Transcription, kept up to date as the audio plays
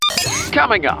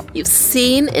Coming up. You've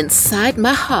seen inside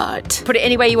my heart. Put it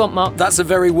any way you want, Mark. That's a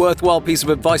very worthwhile piece of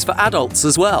advice for adults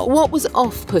as well. What was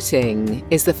off-putting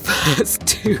is the first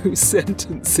two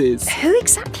sentences. Who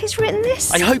exactly has written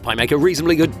this? I hope I make a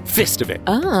reasonably good fist of it.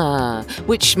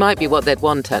 Which might be what they'd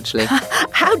want, actually.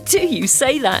 How do you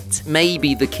say that?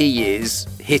 Maybe the key is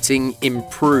hitting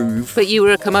improve. But you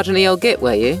were a curmudgeonly old git,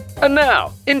 were you? And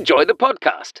now, enjoy the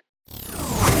podcast.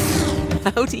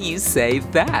 How do you say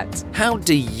that? How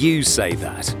do you say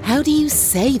that? How do you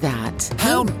say that?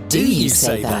 How do you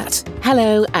say that?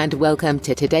 Hello and welcome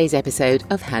to today's episode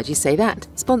of How Do You Say That,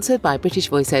 sponsored by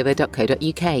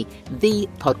BritishVoiceover.co.uk, the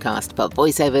podcast for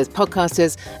voiceovers,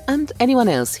 podcasters and anyone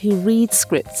else who reads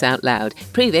scripts out loud,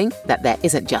 proving that there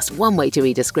isn't just one way to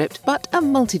read a script, but a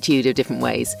multitude of different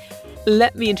ways.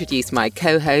 Let me introduce my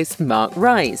co-host, Mark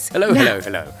Rice. Hello.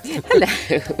 Hello.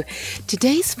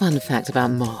 Today's fun fact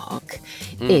about Mark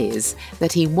is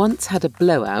that he once had a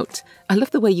blowout. I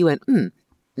love the way you went,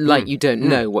 like you don't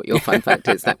know what your fun fact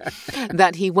is.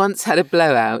 That he once had a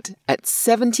blowout at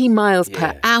 70 miles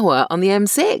per hour on the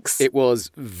M6. It was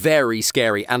very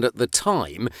scary, and at the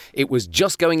time, it was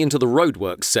just going into the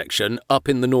roadworks section up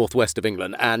in the northwest of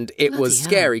England, and it was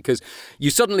scary because you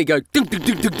suddenly go ding, ding,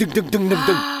 ding, ding, ding, ding, ding, ding,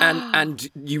 ding,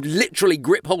 and you literally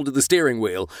grip hold of the steering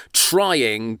wheel,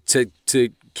 trying to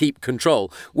keep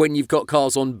control when you've got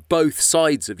cars on both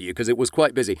sides of you, because it was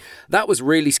quite busy. That was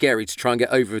really scary to try and get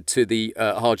over to the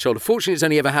hard shoulder. Fortunately, it's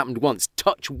only ever happened once.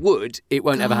 Touch wood, it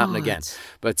won't ever happen again.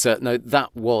 But no,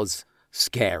 that was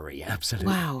scary,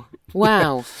 absolutely.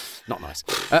 Wow. Not nice.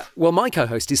 Well, my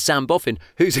co-host is Sam Boffin,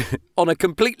 who's, on a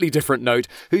completely different note,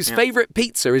 whose favourite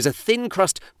pizza is a thin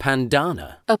crust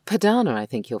pandana. A padana, I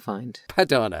think you'll find.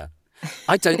 Padana.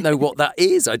 I don't know what that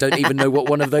is. I don't even know what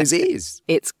one of those is.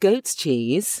 It's goat's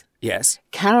cheese, Yes.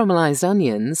 caramelised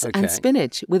onions and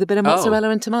spinach with a bit of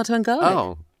mozzarella and tomato and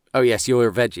garlic. Oh, yes, you're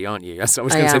a veggie, aren't you? I was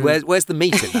going to say, where's the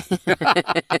meat in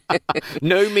that?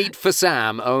 No meat for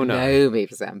Sam. Oh, no. No meat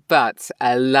for Sam, but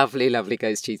a lovely, lovely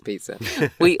ghost cheese pizza.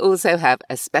 We also have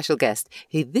a special guest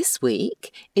who this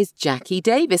week is Jacky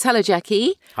Davis. Hello,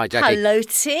 Jacky. Hi, Jacky. Hello,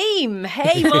 team.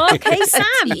 Hey, Mark. Hey, Sam.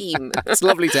 Team. It's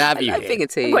lovely to have you I here. think a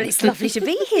team. Well, it's lovely to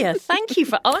be here. Thank you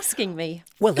for asking me.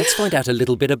 Well, let's find out a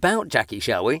little bit about Jacky,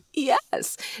 shall we?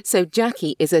 Yes. So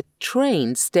Jacky is a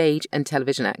trained stage and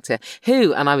television actor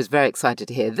who, and I was very excited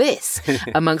to hear this,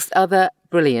 amongst other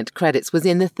brilliant credits, was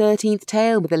in The 13th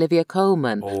Tale with Olivia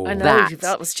Colman. Oh. I know,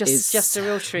 that was just a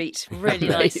real treat. Really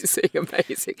nice.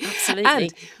 Amazing. Absolutely.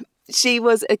 And she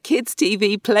was a kids'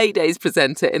 TV Playdays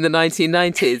presenter in the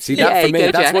 1990s. See, that for me,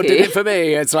 go, that's what Jacky. did it for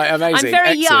me. It's like amazing. I'm very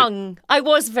Excellent. young. I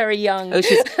was very young. Oh,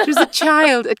 she was a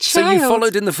child. So you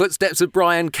followed in the footsteps of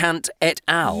Brian Cant et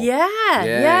al.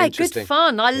 Yeah, good interesting.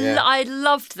 fun. I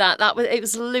loved that. It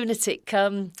was a lunatic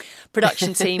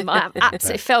production team.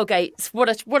 Absolutely Felgate.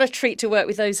 What a treat to work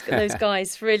with those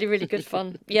guys. Really, really good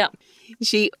fun. Yeah.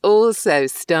 She also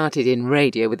started in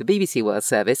radio with the BBC World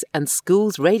Service and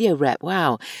Schools Radio Rep,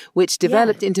 which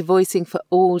developed into voicing for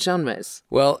all genres.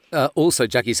 Well, also,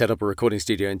 Jacky set up a recording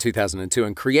studio in 2002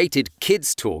 and created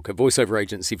Kids Talk, a voiceover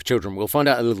agency for children. We'll find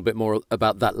out a little bit more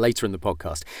about that later in the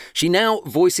podcast. She now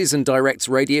voices and directs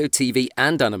radio, TV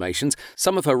and animations.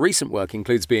 Some of her recent work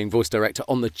includes being voice director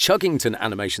on the Chuggington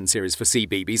animation series for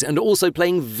CBeebies and also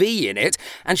playing V in it.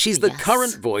 And she's the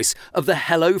current voice of the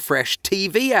HelloFresh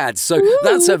TV ads. So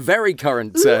that's a very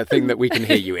current thing that we can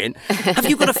hear you in. Have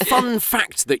you got a fun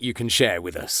fact that you can share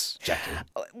with us, Jacky?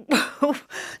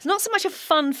 It's not so much a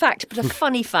fun fact, but a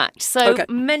funny fact. So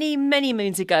many, many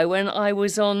moons ago, when I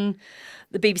was on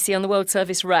the BBC on the World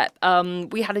Service Rep,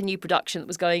 we had a new production that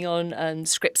was going on and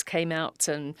scripts came out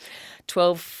and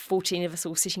 12, 14 of us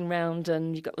all sitting round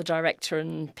and you got the director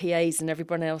and PAs and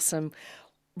everyone else and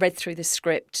read through the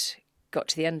script, got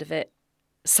to the end of it,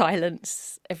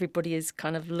 silence. Everybody is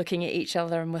kind of looking at each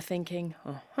other and we're thinking,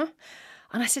 And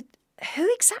I said, who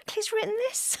exactly has written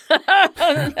this?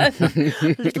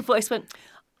 A little voice went,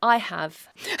 I have.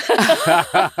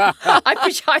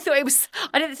 I thought it was,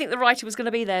 I didn't think the writer was going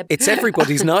to be there. It's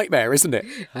everybody's nightmare, isn't it?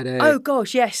 I know. Oh,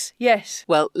 gosh, yes.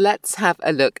 Well, let's have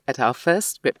a look at our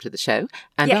first script of the show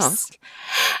and ask,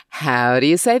 how do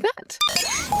you say that?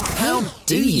 How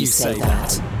do you say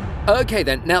that? Okay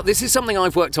then, now this is something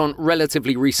I've worked on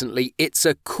relatively recently. It's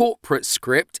a corporate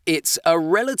script. It's a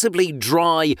relatively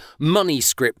dry money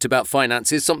script about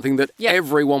finances, something that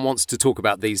everyone wants to talk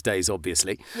about these days,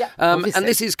 obviously. And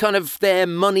this is kind of their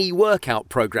money workout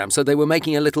program. So they were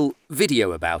making a little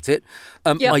video about it.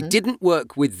 I didn't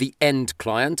work with the end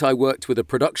client. I worked with a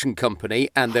production company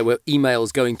and there were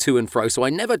emails going to and fro. So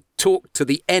I never talked to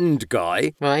the end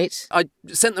guy. Right. I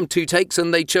sent them 2 takes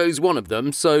and they chose one of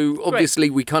them. So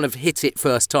obviously we kind of of hit it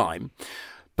first time.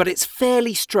 But it's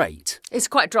fairly straight. It's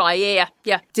quite dry,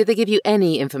 yeah. Did they give you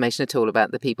any information at all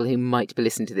about the people who might be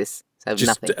listening to this? So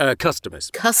Just nothing. Customers.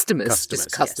 Customers.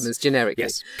 Just customers, generically.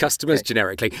 Yes, customers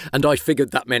generically. And I figured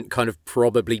that meant kind of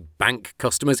probably bank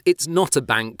customers. It's not a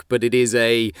bank, but it is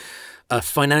a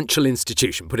financial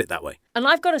institution, put it that way. And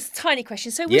I've got a tiny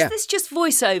question. So was this just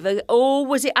voiceover, or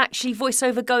was it actually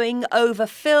voiceover going over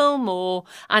film or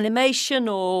animation,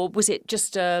 or was it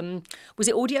just was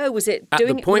it audio? Was it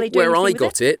doing? At the point where I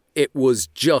got it, it was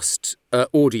just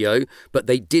audio, but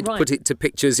they did put it to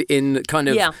pictures in kind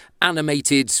of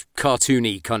animated,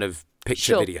 cartoony kind of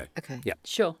picture video. Okay. Yeah.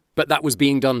 Sure. But that was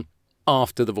being done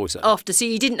after the voiceover. After, so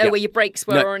you didn't know where your breaks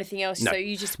were or anything else, so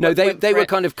you just went they for were it.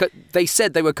 kind of they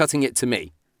said they were cutting it to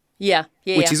me. Yeah,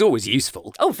 which is always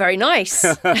useful. Oh, very nice.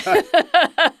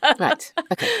 Right.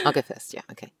 Okay, I'll go first. Yeah,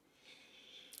 okay.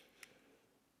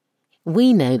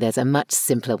 We know there's a much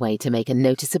simpler way to make a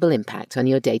noticeable impact on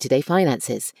your day-to-day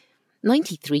finances.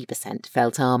 93%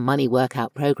 felt our money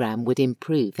workout program would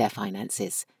improve their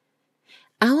finances.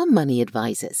 Our money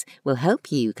advisors will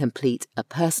help you complete a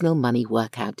personal money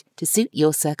workout to suit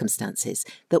your circumstances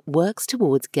that works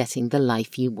towards getting the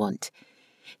life you want.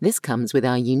 This comes with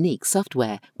our unique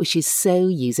software, which is so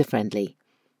user-friendly.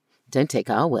 Don't take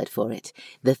our word for it.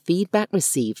 The feedback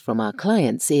received from our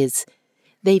clients is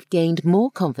they've gained more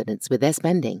confidence with their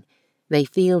spending. They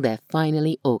feel they're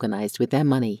finally organised with their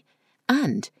money.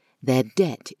 And their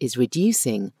debt is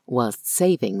reducing whilst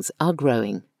savings are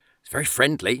growing. It's very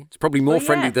friendly. It's probably more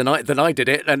friendly than I did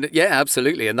it. And yeah,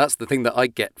 absolutely. And that's the thing that I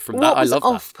get from that. I love that.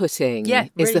 What was off-putting is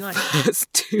really the nice.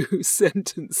 first two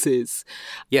sentences.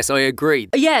 Yes, I agree.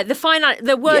 Yeah, the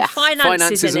word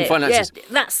finances in and it. finances.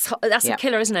 Yeah, that's a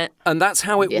killer, isn't it? And that's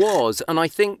how it was. And I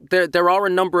think there are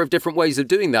a number of different ways of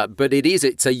doing that, but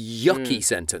it's a yucky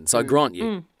sentence, I grant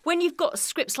you. When you've got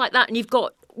scripts like that and you've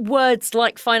got words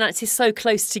like finances so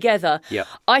close together,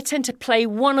 I tend to play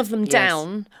one of them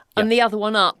down and the other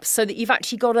one up, so that you've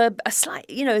actually got a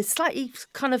slightly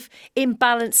kind of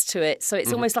imbalance to it. So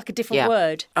it's almost like a different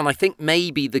word. And I think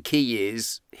maybe the key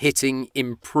is hitting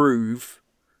improve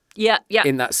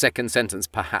in that second sentence,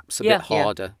 perhaps a bit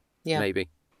harder, maybe.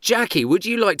 Jacky, would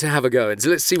you like to have a go? And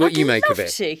let's see what you make of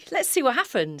it. Let's see what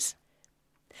happens.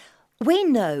 We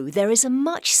know there is a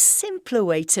much simpler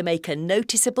way to make a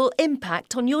noticeable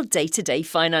impact on your day-to-day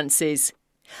finances.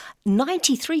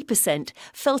 93%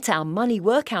 felt our money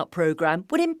workout program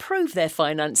would improve their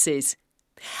finances.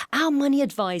 Our money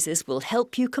advisors will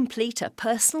help you complete a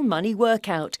personal money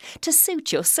workout to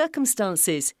suit your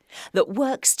circumstances that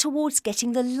works towards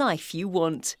getting the life you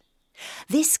want.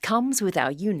 This comes with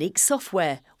our unique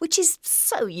software, which is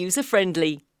so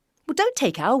user-friendly. Well, don't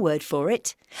take our word for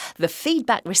it. The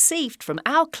feedback received from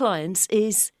our clients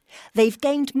is they've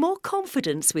gained more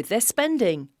confidence with their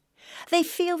spending. They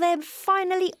feel they're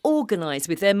finally organised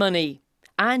with their money,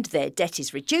 and their debt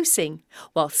is reducing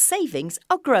while savings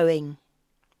are growing.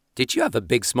 Did you have a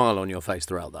big smile on your face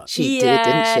throughout that? She did,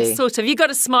 didn't she? Sort of. You've got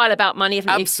to smile about money,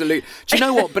 haven't you? Absolutely. Do you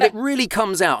know what? But it really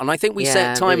comes out, and I think we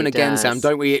say it time and again, Sam,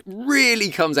 don't we? It really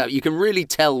comes out. You can really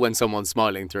tell when someone's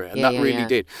smiling through it, and that really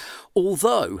did.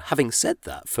 Although, having said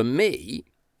that, for me,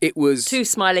 it was... Too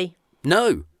smiley.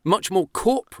 No, much more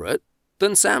corporate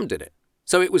than Sam did it.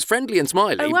 So it was friendly and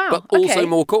smiley, but Okay. also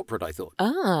more corporate, I thought.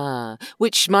 Ah,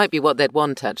 which might be what they'd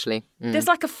want, actually. There's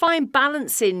like a fine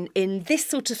balance in this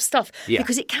sort of stuff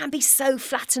because it can be so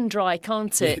flat and dry,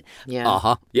 can't it?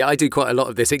 Yeah. Yeah, I do quite a lot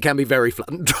of this. It can be very flat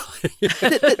and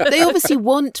dry. They obviously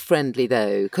want friendly,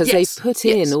 though, because they've put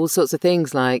in all sorts of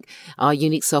things like our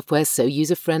unique software, so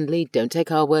user-friendly, don't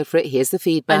take our word for it, here's the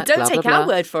feedback, And don't blah, take blah, our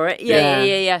blah. word for it.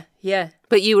 Yeah.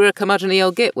 But you were a curmudgeonly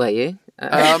old git, were you?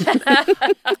 I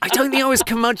don't think I was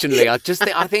curmudgeonly.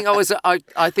 I think I was.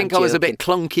 I think I was a bit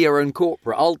clunkier and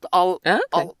corporate.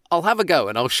 I'll have a go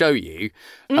and I'll show you,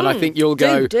 and I think you'll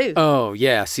go. Do. Oh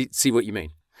yeah, see what you mean.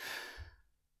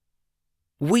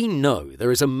 We know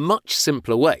there is a much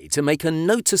simpler way to make a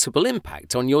noticeable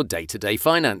impact on your day-to-day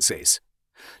finances.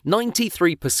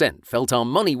 93% felt our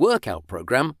money workout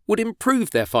program would improve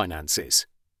their finances.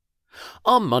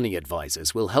 Our money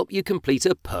advisors will help you complete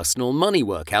a personal money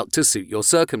workout to suit your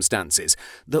circumstances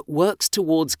that works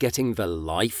towards getting the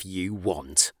life you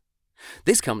want.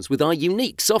 This comes with our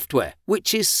unique software,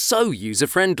 which is so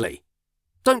user-friendly.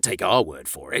 Don't take our word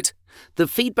for it. The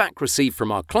feedback received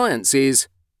from our clients is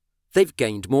they've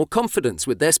gained more confidence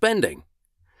with their spending.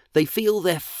 They feel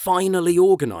they're finally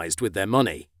organised with their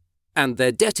money. And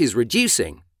their debt is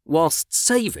reducing whilst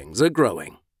savings are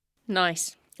growing.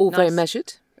 Nice. All very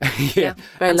measured. Yeah.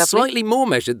 Very and lovely. slightly more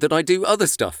measured than I do other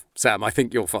stuff, Sam, I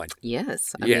think you'll find.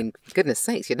 Yes. I mean, goodness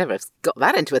sakes, you'd never have got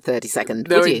that into a 30-second,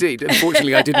 No, would you? indeed.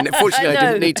 Unfortunately, I didn't. Unfortunately, I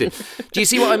didn't need to. Do you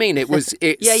see what I mean?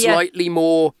 It's slightly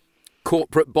more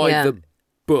corporate by the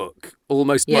book,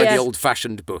 almost by the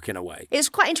old-fashioned book in a way. It's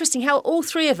quite interesting how all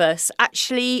three of us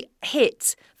actually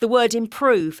hit the word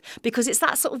improve, because it's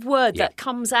that sort of word that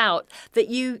comes out that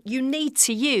you need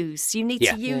to use. You need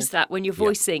to use that when you're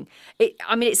voicing.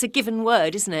 I mean, it's a given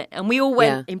word, isn't it? And we all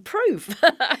went, improve.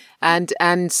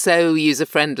 And so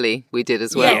user-friendly we did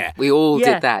as well. Yeah. We all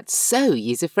did that. So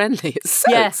user-friendly. It's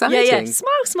so exciting. Yeah.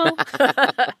 Smile.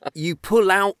 You pull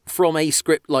out from a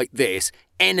script like this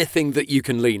anything that you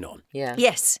can lean on. Yeah.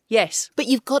 Yes. But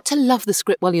you've got to love the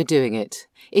script while you're doing it.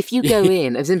 If you go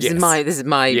in, this is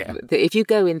my. If you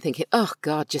go in thinking, oh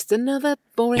God, just another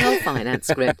boring old finance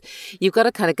script, you've got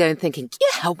to kind of go in thinking,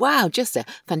 yeah, wow, just a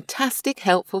fantastic,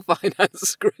 helpful finance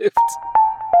script.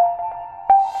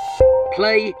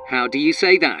 Play How Do You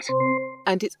Say That?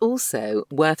 And it's also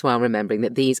worthwhile remembering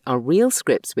that these are real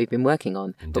scripts we've been working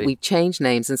on, but we've changed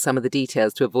names and some of the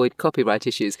details to avoid copyright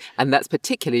issues, and that's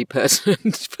particularly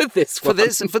pertinent for this one.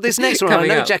 For this next one, I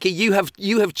know, Jacky, you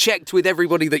have checked with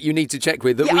everybody that you need to check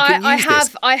with that we can use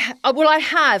this. I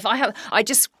have. I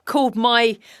just called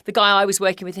the guy I was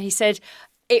working with, and he said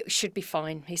it should be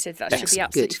fine. He said that should be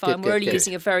absolutely fine. We're only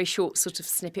using a very short sort of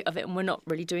snippet of it, and we're not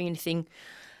really doing anything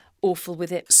awful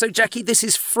with it. So, Jacky, this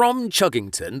is from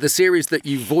Chuggington, the series that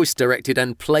you voice directed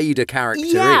and played a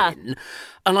character in.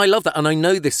 And I love that. And I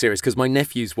know this series because my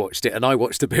nephews watched it and I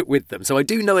watched a bit with them. So I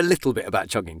do know a little bit about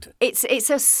Chuggington. It's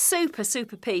a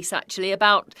super piece, actually,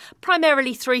 about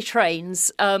primarily three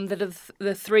trains that are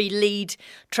the three lead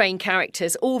train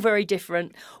characters, all very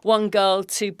different. One girl,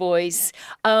 two boys.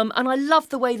 And I love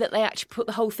the way that they actually put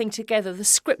the whole thing together. The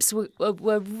scripts were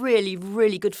really,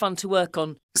 really good fun to work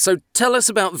on. So tell us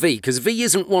about V, because V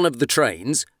isn't one of the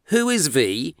trains. Who is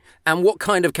V and what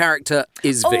kind of character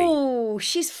is V? Oh,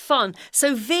 she's fun.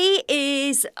 So V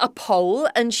is a pole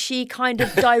and she kind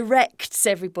of directs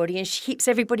everybody and she keeps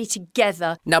everybody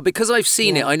together. Now, because I've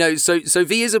seen it, I know. So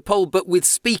V is a pole, but with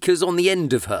speakers on the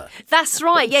end of her. That's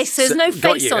right, yes. So there's no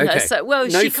face on her. So, no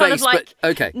she kind face, of like...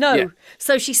 but, No. Yeah.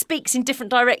 So she speaks in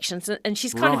different directions and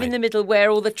she's kind of in the middle where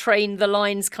all the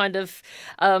lines kind of,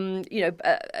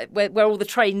 where all the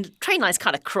train lines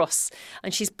kind of cross,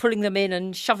 and she's pulling them in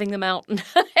and shoving them out.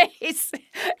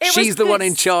 She's the one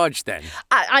in charge then.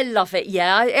 I love it,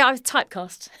 yeah. I was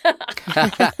typecast.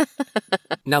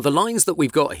 Now, the lines that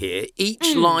we've got here,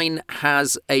 each line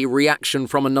has a reaction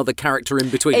from another character in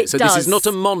between it. So does. This is not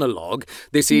a monologue.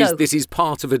 This is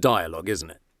part of a dialogue,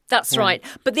 isn't it? That's right.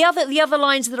 But the other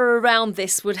lines that are around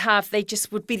this would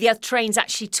be the other trains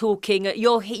actually talking.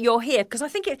 You're here, because I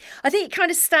think it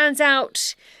kind of stands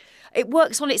out. It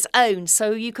works on its own,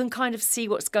 so you can kind of see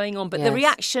what's going on. But the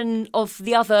reaction of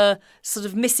the other sort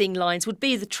of missing lines would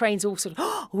be the trains all sort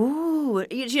of, ooh,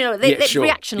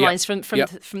 reaction lines from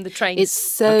the trains. It's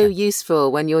so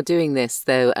useful when you're doing this,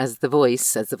 though, as the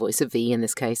voice of V in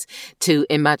this case, to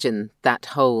imagine that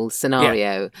whole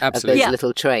scenario of those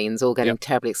little trains all getting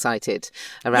terribly excited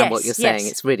around what you're saying.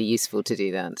 It's really useful to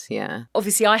do that. Yeah.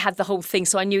 Obviously, I had the whole thing,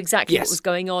 so I knew exactly what was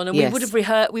going on, and we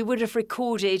would have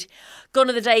recorded. Gone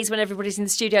are the days when everybody's in the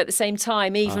studio at the same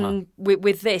time, even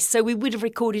with this. So we would have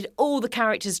recorded all the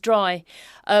characters dry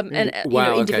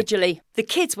individually. Okay. The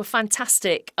kids were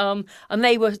fantastic, and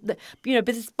they were,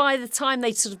 but by the time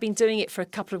they'd sort of been doing it for a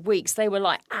couple of weeks, they were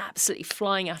like absolutely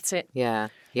flying at it. Yeah.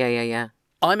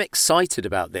 I'm excited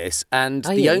about this, and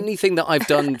only thing that I've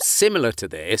done similar to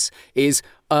this is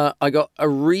I got a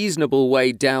reasonable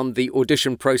way down the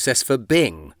audition process for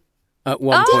Bing. At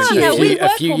one point a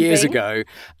few years ago,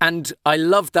 and I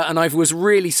loved that, and I was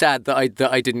really sad that I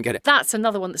didn't get it. That's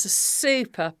another one that's a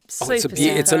super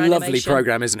it's a lovely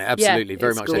program, isn't it? Absolutely,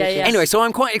 very much so. Anyway, so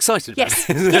I'm quite excited about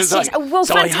it. Yes. Well,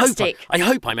 so fantastic. I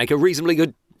hope I make a reasonably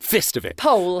good fist of it.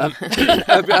 Pole. A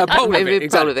pole of it, exactly.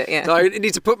 Pole of it, yeah. So I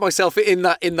need to put myself in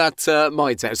that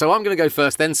mindset. So I'm going to go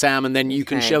first, then Sam, and then you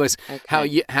can show us how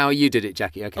you did it,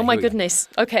 Jacky. Okay. Oh my goodness.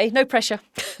 Okay, no pressure.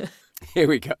 Here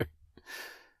we go.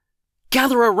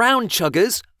 Gather around,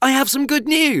 chuggers. I have some good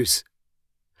news.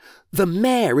 The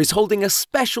Mayor is holding a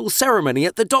special ceremony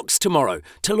at the docks tomorrow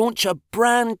to launch a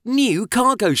brand new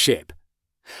cargo ship.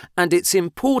 And it's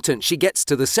important she gets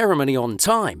to the ceremony on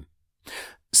time.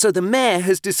 So the Mayor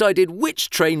has decided which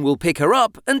train will pick her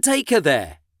up and take her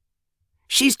there.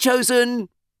 She's chosen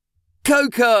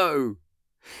Coco.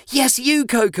 Yes, you,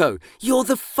 Coco. You're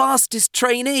the fastest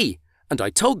trainee. And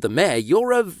I told the Mayor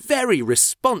you're a very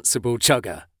responsible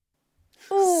chugger.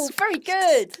 Oh, very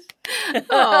good.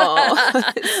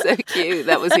 Oh, so cute.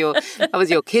 That was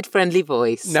your kid-friendly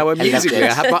voice. Now, amusingly,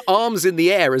 I had my arms in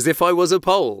the air as if I was a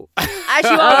pole. As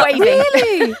you are waving.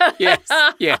 Really?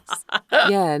 Yes.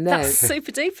 Yeah, no. That's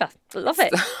super duper. Love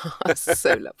it.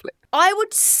 So lovely. I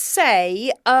would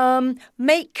say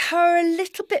make her a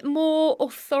little bit more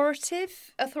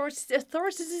authoritative.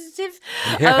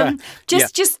 Yeah.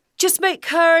 Just make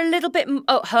her a little bit.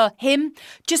 Him.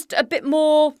 Just a bit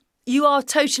more. You are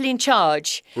totally in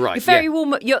charge. Right. You're very warm.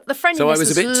 The friendliness. So I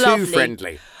was a bit lovely. too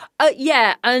friendly.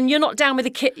 Yeah, and you're not down with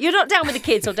the You're not down with the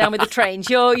kids or down with the trains.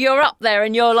 You're up there,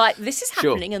 and you're like, this is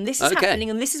happening, and this is happening,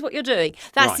 and this is what you're doing.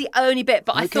 That's the only bit.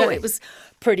 But I thought it was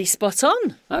pretty spot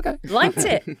on. Okay, liked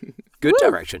it. Good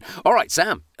direction. All right,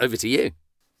 Sam, over to you.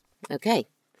 Okay.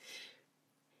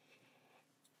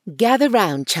 Gather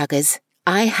round, chuggers.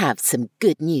 I have some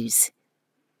good news.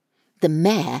 The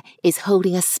Mayor is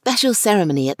holding a special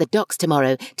ceremony at the docks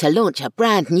tomorrow to launch a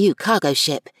brand new cargo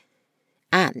ship.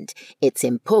 And it's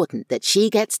important that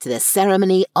she gets to the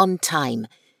ceremony on time.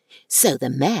 So the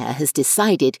Mayor has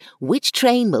decided which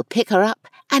train will pick her up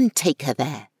and take her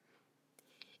there.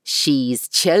 She's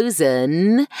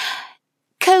chosen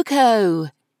Coco.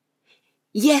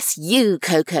 Yes, you,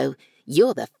 Coco.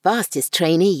 You're the fastest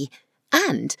trainee.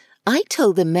 And I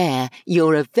told the Mayor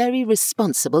you're a very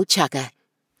responsible chugger.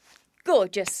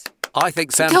 Gorgeous. I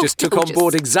think Sam just took on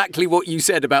board exactly what you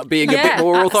said about being a bit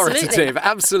more authoritative.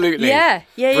 Absolutely. Yeah.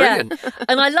 Brilliant.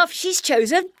 And I love she's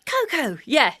chosen Coco.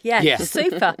 Yeah.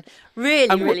 Super.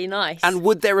 Really nice. And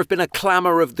would there have been a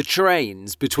clamour of the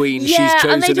trains between she's chosen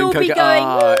and they'd all Coco? be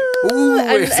going, Ooh,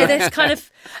 and there's kind of,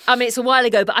 it's a while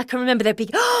ago, but I can remember there'd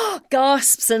be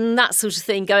gasps and that sort of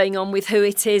thing going on with who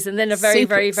it is, and then a very,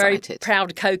 very, very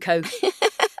proud Coco.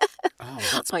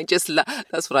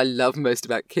 That's what I love most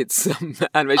about kids'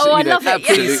 animation. I love it.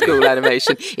 Preschool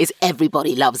animation is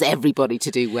everybody loves everybody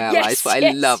to do well. That's what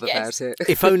I love about it.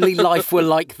 If only life were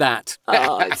like that.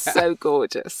 Oh, it's so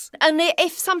gorgeous. And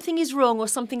if something is wrong or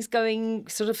something's going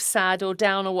sort of sad or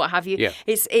down or what have you,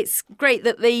 it's great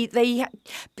that they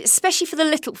especially for the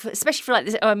little, especially for like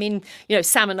this. I mean,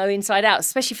 Sam and O Inside Out,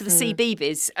 especially for the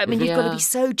CBeebies. I mean, you've got to be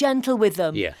so gentle with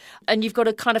them. Yeah. And you've got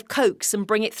to kind of coax and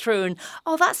bring it through. And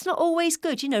that's not always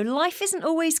good. Life isn't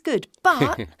always good,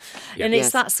 but and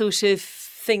it's that sort of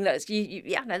thing that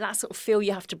that sort of feel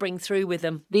you have to bring through with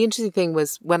them. The interesting thing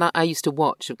was when I used to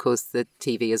watch, of course, the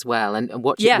TV as well, and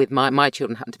watch it with my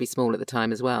children happened to be small at the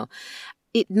time as well.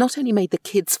 It not only made the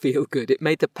kids feel good, it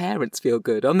made the parents feel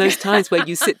good. On those times where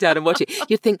you sit down and watch it,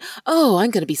 you'd think,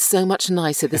 I'm going to be so much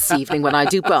nicer this evening when I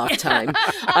do bath time.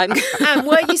 And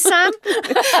were you, Sam?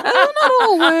 Not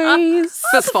always.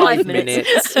 For 5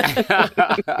 minutes.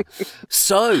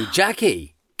 So,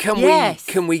 Jacky,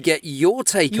 can we get your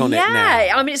take on it now?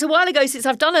 Yeah, I mean, it's a while ago since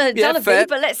I've done a fair. bit,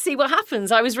 but let's see what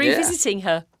happens. I was revisiting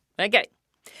her. Okay.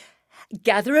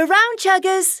 Gather around,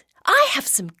 chuggers. I have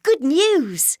some good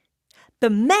news. The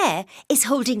Mayor is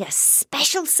holding a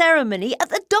special ceremony at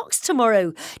the docks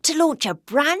tomorrow to launch a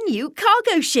brand new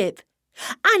cargo ship.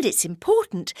 And it's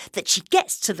important that she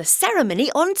gets to the ceremony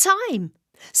on time.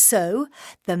 So,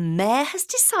 the Mayor has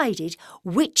decided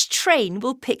which train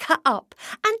will pick her up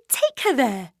and take her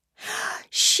there.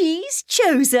 She's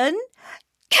chosen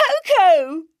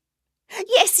Coco.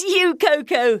 Yes, you,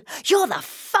 Coco. You're the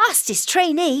fastest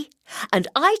trainee. And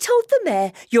I told the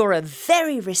Mayor you're a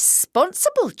very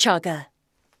responsible chugger.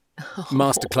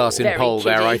 Masterclass in pole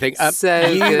there, I think.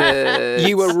 So good.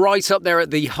 You were right up there at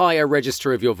the higher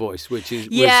register of your voice, which is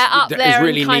up there is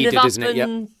really and kind needed, of up isn't it?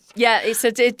 And, yeah, it's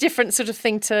a different sort of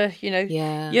thing to,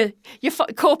 your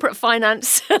corporate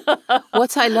finance.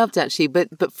 What I loved actually,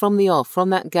 but from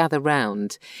that gather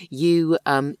round, you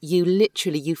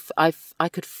literally, I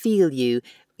could feel you.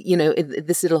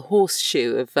 This little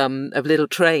horseshoe of little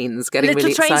trains getting little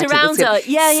really excited. Little trains around her.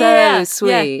 Yeah. So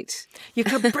sweet. Yeah. You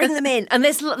could bring them in. And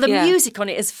the music on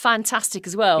it is fantastic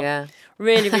as well. Yeah.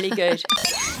 Really, really good.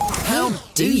 How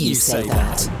do you say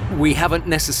that? We haven't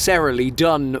necessarily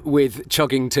done with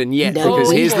Chuggington yet,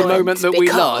 because here's the moment that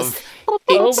we love.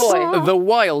 It's the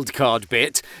wild card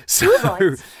bit. So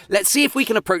let's see if we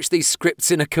can approach these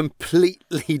scripts in a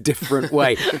completely different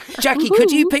way. Jacky,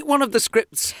 could you pick one of the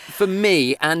scripts for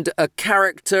me and a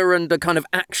character and a kind of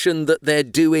action that they're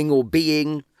doing or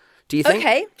being? Do you think?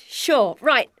 Okay, sure.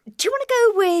 Right. Do you want to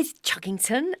go with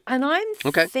Chuggington? And I'm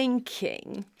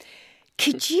thinking,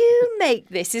 could you make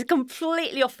this is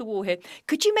completely off the wall here.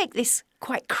 Could you make this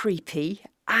quite creepy?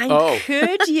 And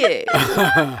could you?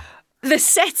 The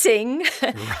setting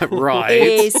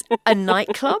is a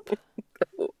nightclub.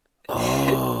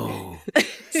 Oh.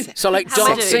 So like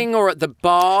dancing or at the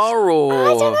bar or...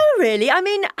 I don't know really. I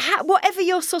mean, whatever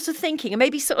you're sort of thinking, and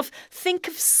maybe sort of think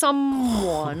of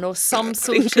someone or some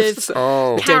sort of character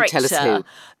Don't tell us who.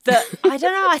 that, I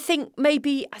don't know, I think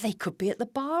maybe they could be at the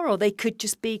bar, or they could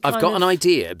just be I've got an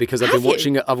idea, because I've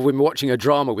been watching a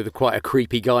drama with quite a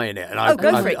creepy guy in it, and I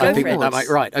think that might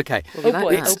right. Okay,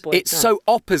 it's so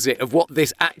opposite of what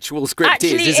this actual script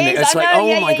is, isn't it? It's like,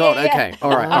 oh my god. Okay,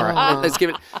 all right. Let's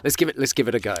give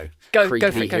it a go.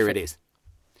 Creepy. Here it is.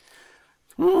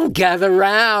 Gather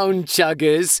round,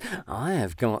 chuggers. I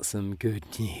have got some good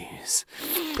news.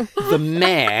 The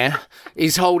mayor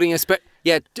is holding in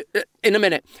a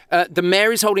minute. The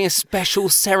mayor is holding a special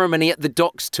ceremony at the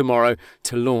docks tomorrow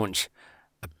to launch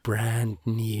a brand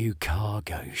new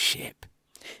cargo ship.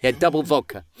 Yeah, double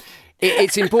vodka.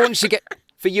 It's important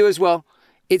for you as well,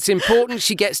 it's important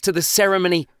she gets to the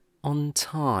ceremony on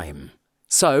time.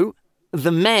 So,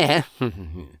 the mayor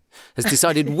has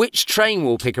decided which train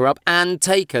will pick her up and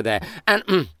take her there.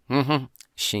 And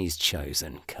she's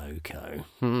chosen Coco.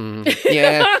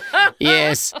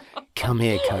 Yes. Come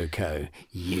here, Coco.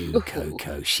 You,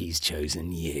 Coco, she's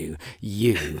chosen you.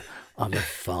 You are the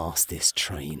fastest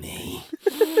trainee.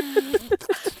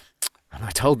 And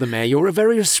I told the mayor, you're a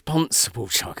very responsible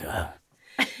chugger.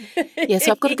 Yes,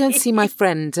 I've got to go and see my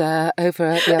friend over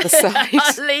at the other side.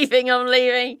 I'm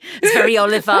leaving. It's very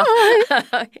Oliver.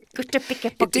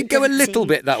 It did go a little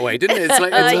bit that way, didn't it? It's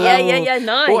like, yeah,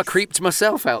 nice. Oh, I creeped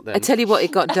myself out then. I tell you what,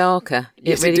 it got darker.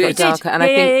 Yes, it really got darker. And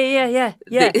I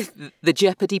think the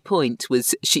jeopardy point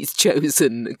was she's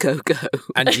chosen Coco.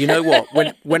 And you know what?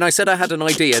 When I said I had an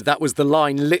idea, that was the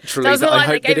line literally that I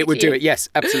hoped that it would do it. Yes,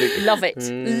 absolutely. Love it.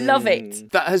 Love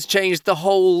it. That has changed the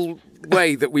whole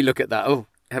way that we look at that. Oh,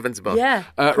 heavens above. Yeah,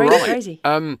 crazy.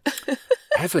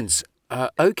 Heavens.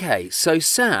 Okay, so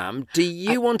Sam, do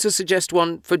you want to suggest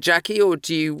one for Jacky, or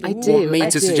do you want me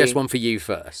to suggest one for you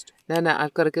first? No,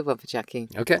 I've got a good one for Jacky.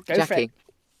 Okay. Jacky,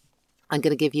 I'm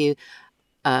going to give you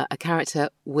a character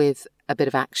with a bit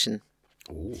of action.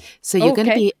 Ooh. So you're going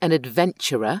to be an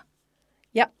adventurer.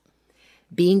 Yep.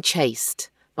 Being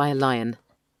chased by a lion.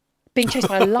 Being chased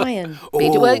by a lion.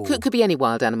 Well, it could be any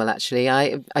wild animal, actually.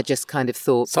 I just kind of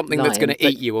thought something lion, that's going to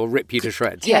eat you or rip you to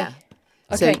shreds. Yeah.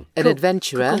 Okay. So an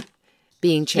adventurer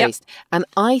being chased. Yep. And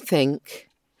I think,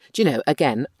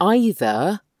 again,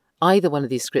 either one of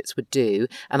these scripts would do.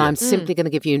 And I'm simply going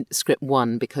to give you script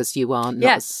one because you are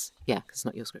not as... Yeah, because it's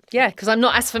not your script. Yeah, because I'm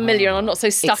not as familiar and I'm not so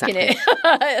stuck in it.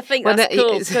 I think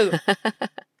that's cool.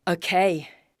 Okay.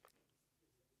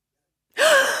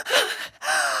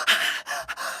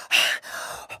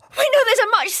 We know there's a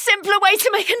much simpler way to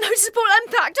make a noticeable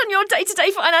impact on your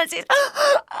day-to-day finances.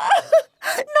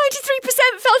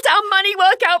 93% felt our money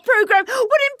workout program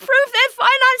would improve their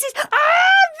finances.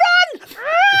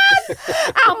 Run!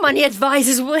 Our money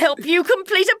advisors will help you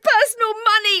complete a personal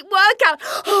money workout.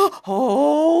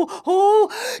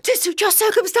 To suit your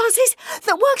circumstances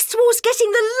that works towards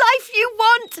getting the life you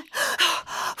want.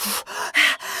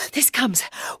 This comes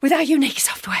with our unique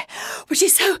software, which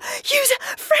is so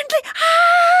user-friendly.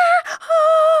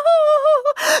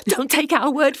 Don't take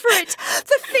our word for it.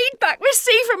 The feedback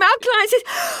received from our clients is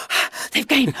they've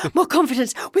gained more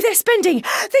confidence with their spending.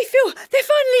 They feel they're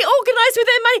finally organised with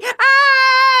their money,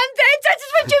 and their debt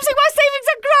is reducing while savings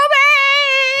are growing.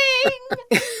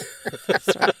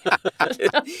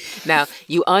 Now,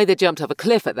 you either jumped off a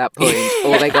cliff at that point,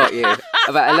 or they got you.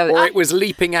 Or it was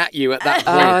leaping at you at that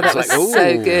point. Oh, that was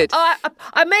so good.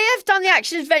 I may have done the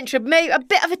action adventure, maybe a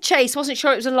bit of a chase. Wasn't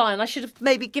sure it was a lion. I should have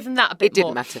maybe given that a bit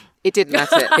more. It didn't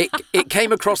matter. It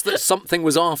came across that something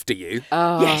was after you.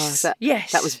 Oh, yes.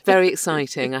 That was very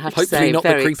exciting, I have to say. Hopefully not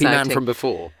the creepy exciting. man from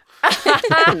before.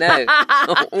 No.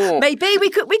 Maybe we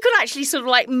could actually sort of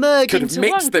like merge into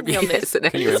mixed one.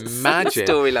 Can you imagine?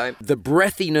 Storyline. The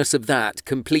breathiness of that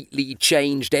completely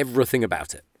changed everything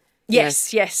about it.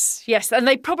 Yes. And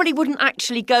they probably wouldn't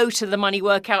actually go to the money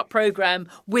workout program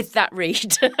with that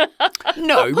read.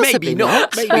 No, maybe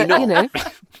not. Maybe not.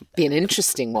 Be an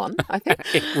interesting one, I think.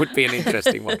 It would be an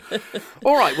interesting one.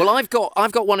 All right. Well, I've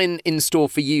got one in store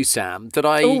for you, Sam. That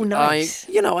nice.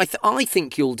 I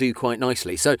think you'll do quite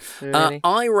nicely. So Really?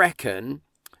 I reckon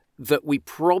that we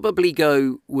probably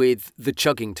go with the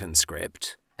Chuggington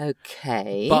script.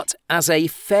 Okay. But as a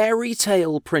fairy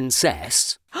tale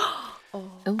princess.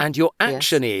 And your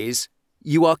action is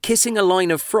you are kissing a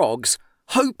line of frogs,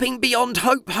 hoping beyond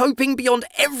hope, hoping beyond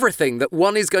everything that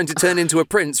one is going to turn into a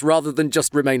prince rather than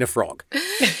just remain a frog.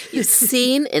 You've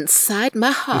seen inside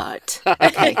my heart.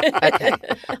 Okay.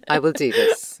 I will do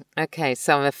this. Okay,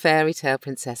 so I'm a fairy tale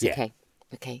princess. Yeah.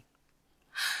 Okay.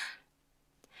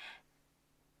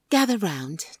 Gather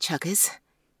round, chuggers.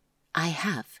 I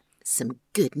have some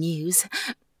good news.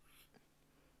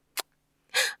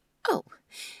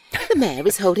 The Mayor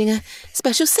is holding a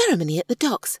special ceremony at the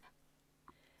docks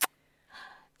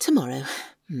tomorrow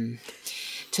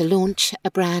to launch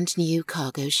a brand new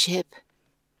cargo ship.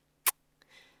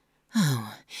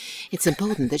 Oh, it's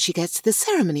important that she gets to the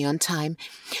ceremony on time.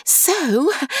 So,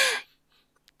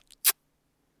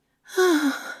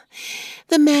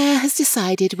 the Mayor has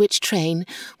decided which train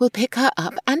will pick her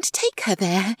up and take her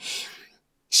there.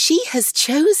 She has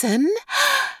chosen...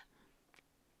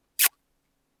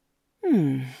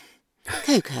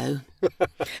 Coco.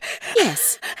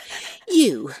 Yes,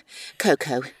 you,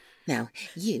 Coco. Now,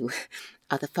 you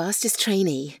are the fastest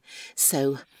trainee,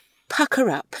 so pucker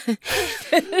up.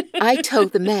 I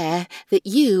told the Mayor that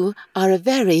you are a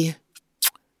very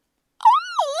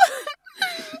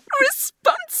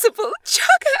responsible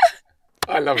jogger.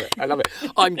 I love it.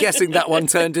 I'm guessing that one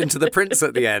turned into the prince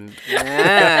at the end.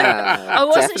 Yeah, I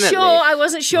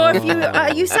wasn't sure if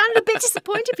you sounded a bit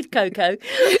disappointed with Coco.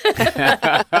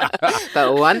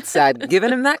 But once I'd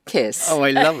given him that kiss. Oh,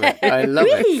 I love it.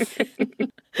 Really?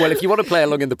 Well, if you want to play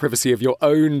along in the privacy of your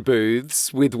own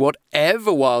booths with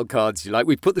whatever wildcards you like,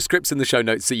 we've put the scripts in the show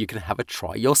notes so you can have a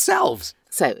try yourselves.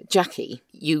 So, Jacky,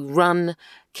 you run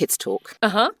Kids Talk.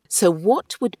 Uh-huh. So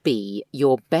what would be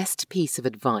your best piece of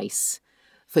advice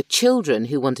for children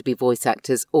who want to be voice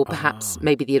actors, or perhaps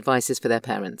maybe the advice is for their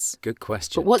parents? Good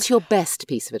question. But what's your best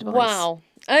piece of advice? Wow.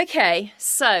 Okay.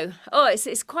 So,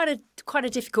 it's quite a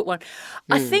difficult one.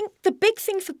 I think the big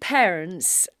thing for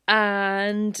parents,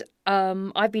 and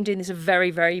I've been doing this a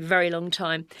very, very, very long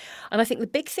time, and I think the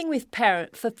big thing with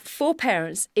for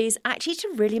parents is actually to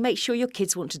really make sure your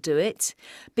kids want to do it,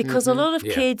 because a lot of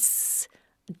kids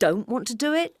don't want to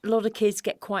do it. A lot of kids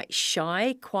get quite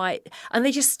shy, and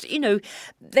they just,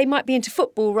 they might be into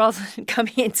football rather than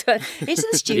coming into the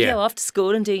studio after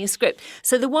school and doing a script.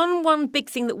 So the one big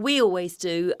thing that we always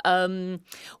do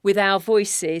with our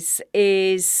voices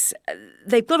is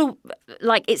they've got to,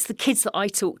 it's the kids that I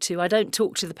talk to. I don't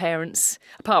talk to the parents,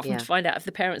 apart from to find out if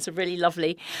the parents are really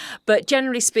lovely. But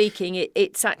generally speaking,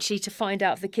 it's actually to find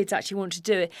out if the kids actually want to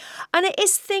do it. And it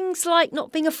is things like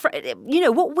not being afraid.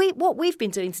 What we've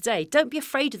been doing today. Don't be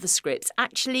afraid of the scripts.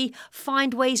 Actually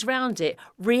find ways around it.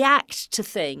 React to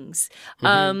things.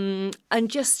 And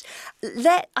just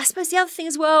I suppose the other thing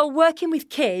as well, working with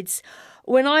kids,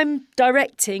 when I'm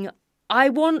directing, I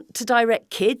want to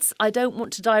direct kids. I don't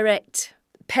want to direct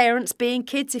parents being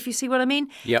kids, if you see what I mean.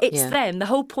 Yep. It's them. The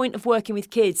whole point of working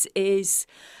with kids is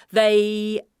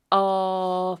they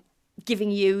are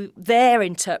giving you their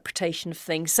interpretation of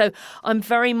things. So I'm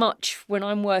very much, when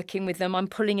I'm working with them, I'm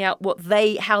pulling out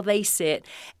how they see it.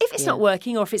 If it's not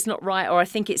working, or if it's not right, or I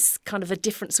think it's kind of a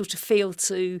different sort of feel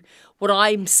to what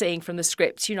I'm seeing from the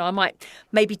script, I might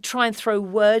maybe try and throw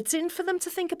words in for them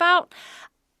to think about.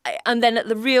 And then at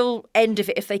the real end of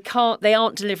it, if they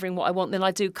aren't delivering what I want, then I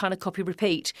do kind of copy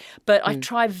repeat. But I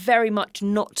try very much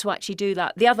not to actually do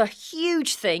that. The other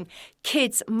huge thing,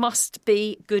 kids must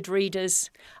be good readers.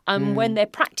 And when they're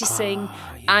practicing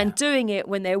and doing it,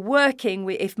 when they're working,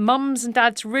 if mums and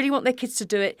dads really want their kids to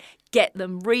do it, get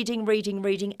them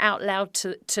reading out loud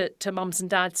to mums and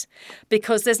dads,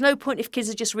 because there's no point if kids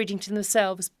are just reading to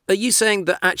themselves. Are you saying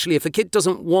that actually if a kid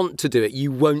doesn't want to do it,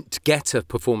 you won't get a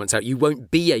performance out? You won't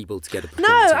be able to get a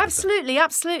performance out? No,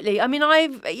 absolutely. I mean,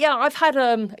 I've had,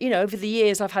 over the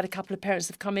years, I've had a couple of parents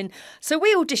that have come in. So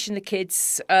we audition the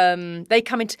kids. They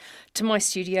come into my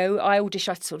studio. I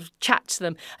sort of chat to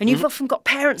them. And you've often got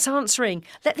parents answering.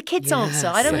 Let the kids answer.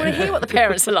 I don't want to hear what the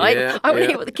parents are like. I want to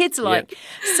hear what the kids are like.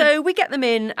 So we get them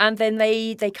in, and then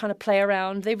they kind of play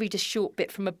around. They read a short bit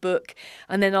from a book,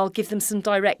 and then I'll give them some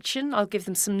direction. I'll give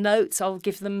them some notes. I'll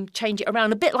give them, change it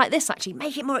around a bit like this, actually.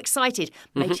 Make it more excited.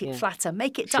 Make it flatter.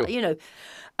 Make it,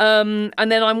 and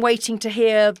then I'm waiting to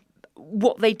hear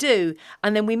what they do,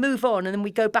 and then we move on, and then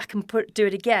we go back and do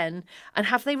it again, and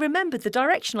have they remembered the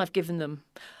direction I've given them?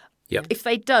 Yep. If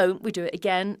they don't, we do it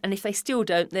again. And if they still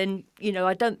don't, then,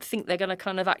 I don't think they're going to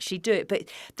kind of actually do it. But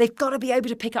they've got to be able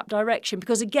to pick up direction.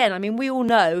 Because, again, I mean, we all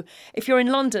know if you're in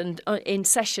London in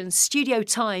sessions, studio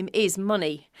time is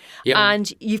money. Yep.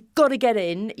 And you've got to get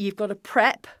in. You've got to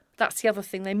prep. That's the other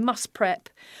thing. They must prep.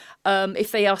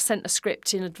 If they are sent a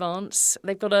script in advance,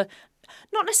 they've got to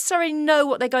not necessarily know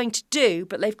what they're going to do,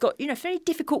 but they've got, very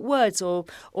difficult words or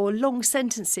long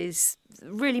sentences,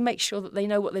 really make sure that they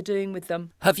know what they're doing with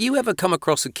them. Have you ever come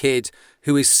across a kid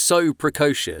who is so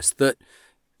precocious that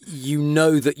you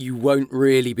know that you won't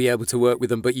really be able to work with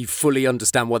them, but you fully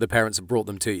understand why the parents have brought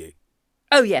them to you?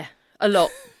 Oh, yeah, a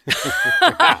lot.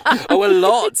 Oh, a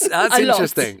lot. That's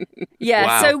interesting. Yeah,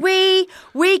 wow. So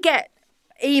we get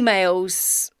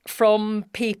emails from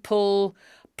people,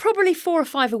 probably 4 or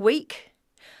 5 a week,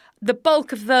 the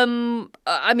bulk of them,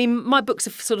 I mean, my books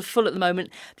are sort of full at the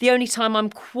moment. The only time I'm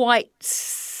quite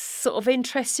sort of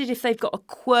interested if they've got a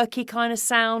quirky kind of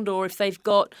sound or if they've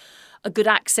got a good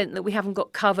accent that we haven't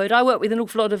got covered. I work with an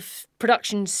awful lot of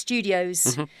production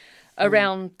studios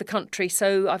around the country,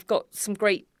 so I've got some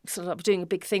great I'm doing a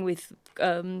big thing with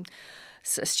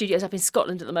studios up in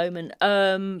Scotland at the moment.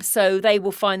 So they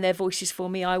will find their voices for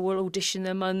me. I will audition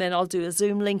them, and then I'll do a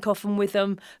Zoom link often with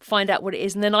them, find out what it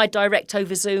is, and then I direct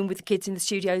over Zoom with the kids in the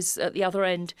studios at the other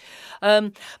end.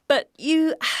 But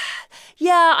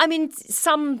I mean,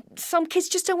 some kids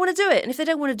just don't want to do it, and if they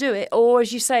don't want to do it, or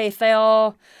as you say, if they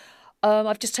are.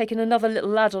 I've just taken another little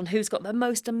lad on who's got the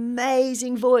most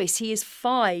amazing voice. He is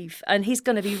 5 and he's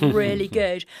going to be really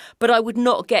good. But I would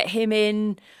not get him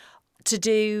in to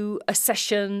do a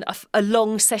session, a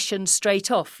long session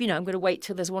straight off. You know, I'm going to wait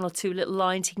till there's 1 or 2 little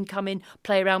lines. He can come in,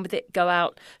 play around with it, go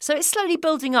out. So it's slowly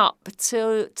building up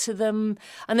to them.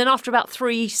 And then after about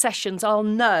 3 sessions, I'll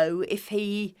know if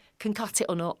he can cut it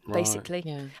or not, basically.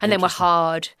 Yeah. And then we're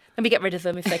hard. And we get rid of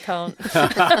them if they can't.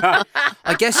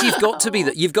 I guess you've got to be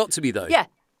that. You've got to be though.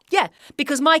 Yeah.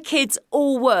 Because my kids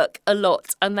all work a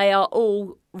lot and they are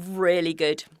all really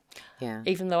good. Yeah.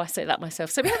 Even though I say that myself.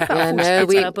 So we have about 40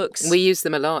 kids in our books. We use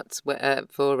them a lot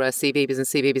for CBeebies and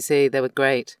CBBC. They were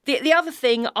great. The other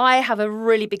thing I have a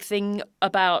really big thing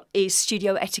about is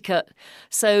studio etiquette.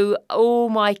 So all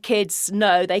my kids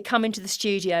know they come into the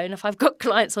studio, and if I've got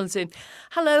clients on Zoom,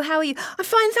 hello, how are you? I'm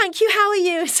fine, thank you. How are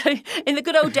you? So in the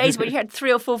good old days when you had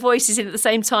 3 or 4 voices in at the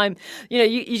same time, you know,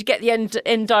 you get the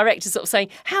end director sort of saying,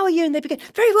 how are you? And they begin,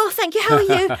 very well, thank you. How are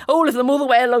you? All of them all the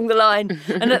way along the line.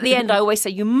 And at the end, I always say,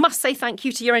 you must say thank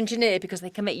you to your engineer because they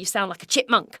can make you sound like a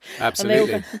chipmunk.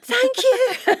 Absolutely. And they all go, thank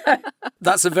you.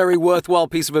 That's a very worthwhile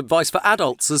piece of advice for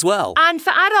adults as well. And for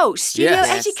adults, studio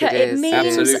etiquette, it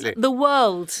means the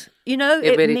world. You know,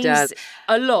 it really means does.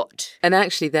 A lot. And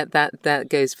actually, that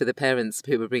goes for the parents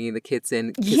who are bringing the kids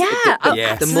in. Yeah,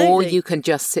 the more you can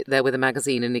just sit there with a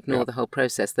magazine and ignore the whole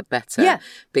process, the better. Yeah.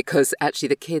 Because actually,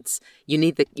 the kids, you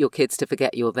need your kids to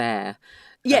forget you're there.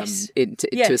 Yes.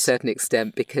 To a certain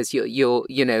extent, because you're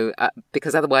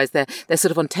because otherwise they're sort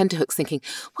of on tenterhooks thinking,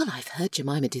 well, I've heard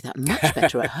Jemima do that much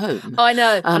better at home. I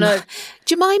know.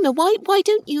 Jemima, why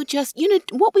don't you just,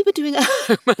 what we were doing at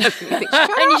home?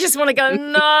 And you just want to go,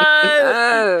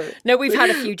 no. No, we've had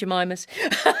a few Jemimas.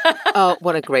 Oh,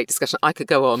 what a great discussion. I could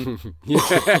go on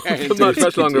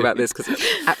much longer about this because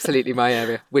it's absolutely my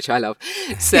area, which I love.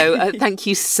 So thank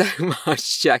you so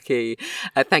much, Jacky.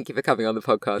 Thank you for coming on the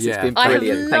podcast. It's been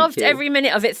brilliant. I've loved every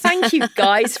minute of it. Thank you,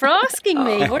 guys, for asking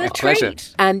me. What a treat. Pleasure.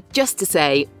 And just to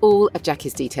say, all of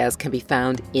Jacky's details can be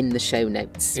found in the show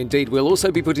notes. Indeed. We'll also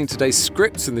be putting today's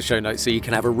scripts in the show notes so you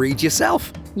can have a read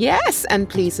yourself. Yes, and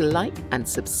please like and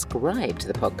subscribe to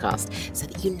the podcast so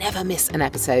that you never miss an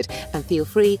episode. And feel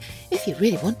free, if you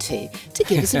really want to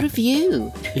give us a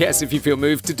review. Yes, if you feel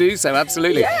moved to do so,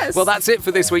 absolutely. Yes. Well, that's it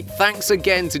for this week. Thanks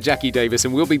again to Jacky Davis,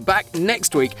 and we'll be back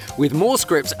next week with more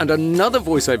scripts and another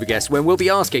voiceover guest when we'll be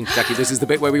asking, Jacky, this is the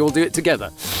bit where we all do it together.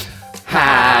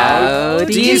 How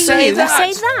do you say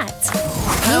that? Say that?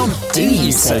 How do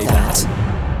you say that?